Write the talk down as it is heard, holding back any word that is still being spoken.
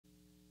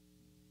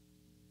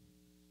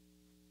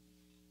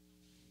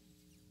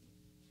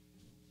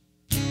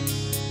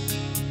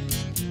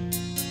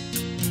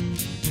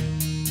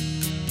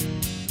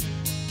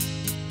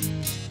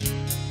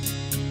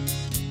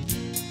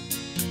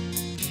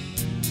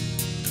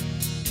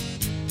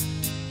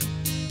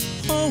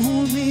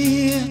hold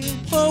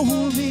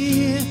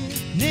me,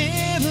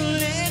 never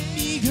let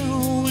me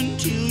go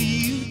until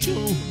you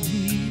told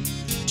me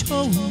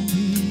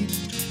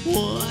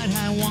what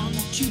I want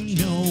to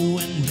know,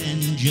 and then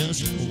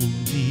just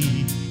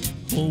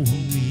hold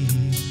me,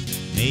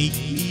 make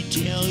me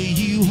tell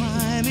you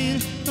I'm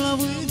in love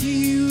with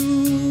you.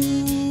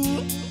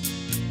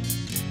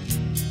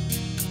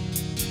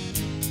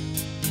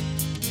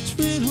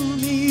 Thrill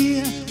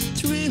me,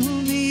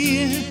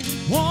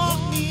 walk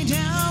me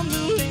down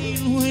the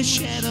lane where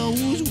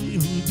shadows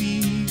will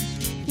be.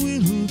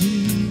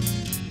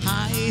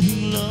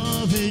 Hiding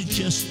love is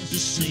just the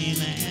same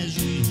as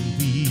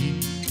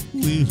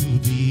will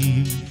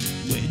be.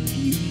 When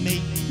you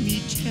make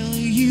me tell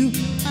you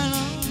I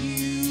love you.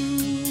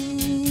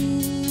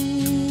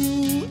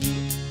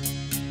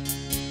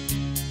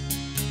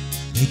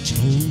 They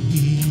told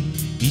me,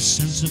 be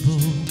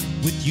sensible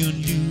with your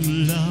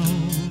new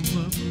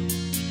love.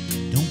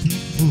 Don't be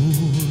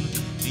fooled,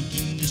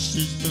 thinking this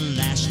is the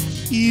last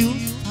you'll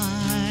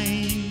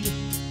find.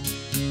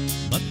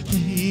 But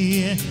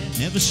they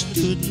never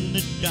stood in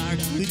the dark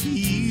with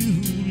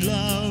you,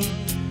 love.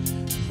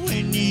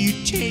 When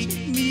you take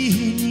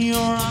me in your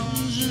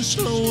arms and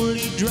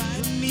slowly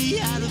drive me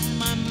out of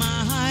my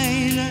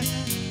mind.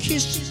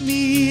 Kiss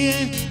me,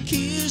 and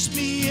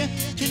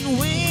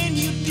when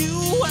you do,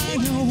 I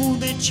know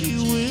that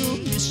you will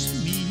miss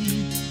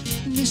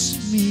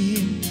me.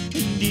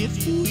 And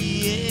if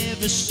we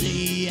ever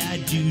say I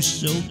do,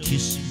 so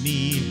kiss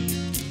me,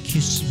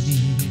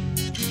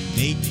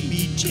 make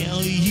me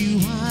tell you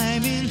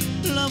I'm in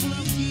love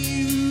with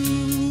you.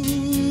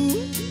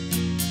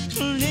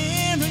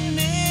 Never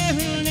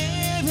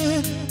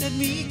let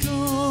me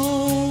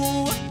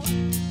go.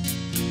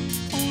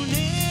 Oh,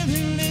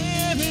 never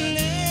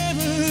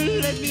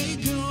let me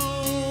go.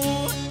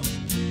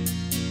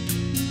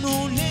 No,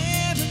 never.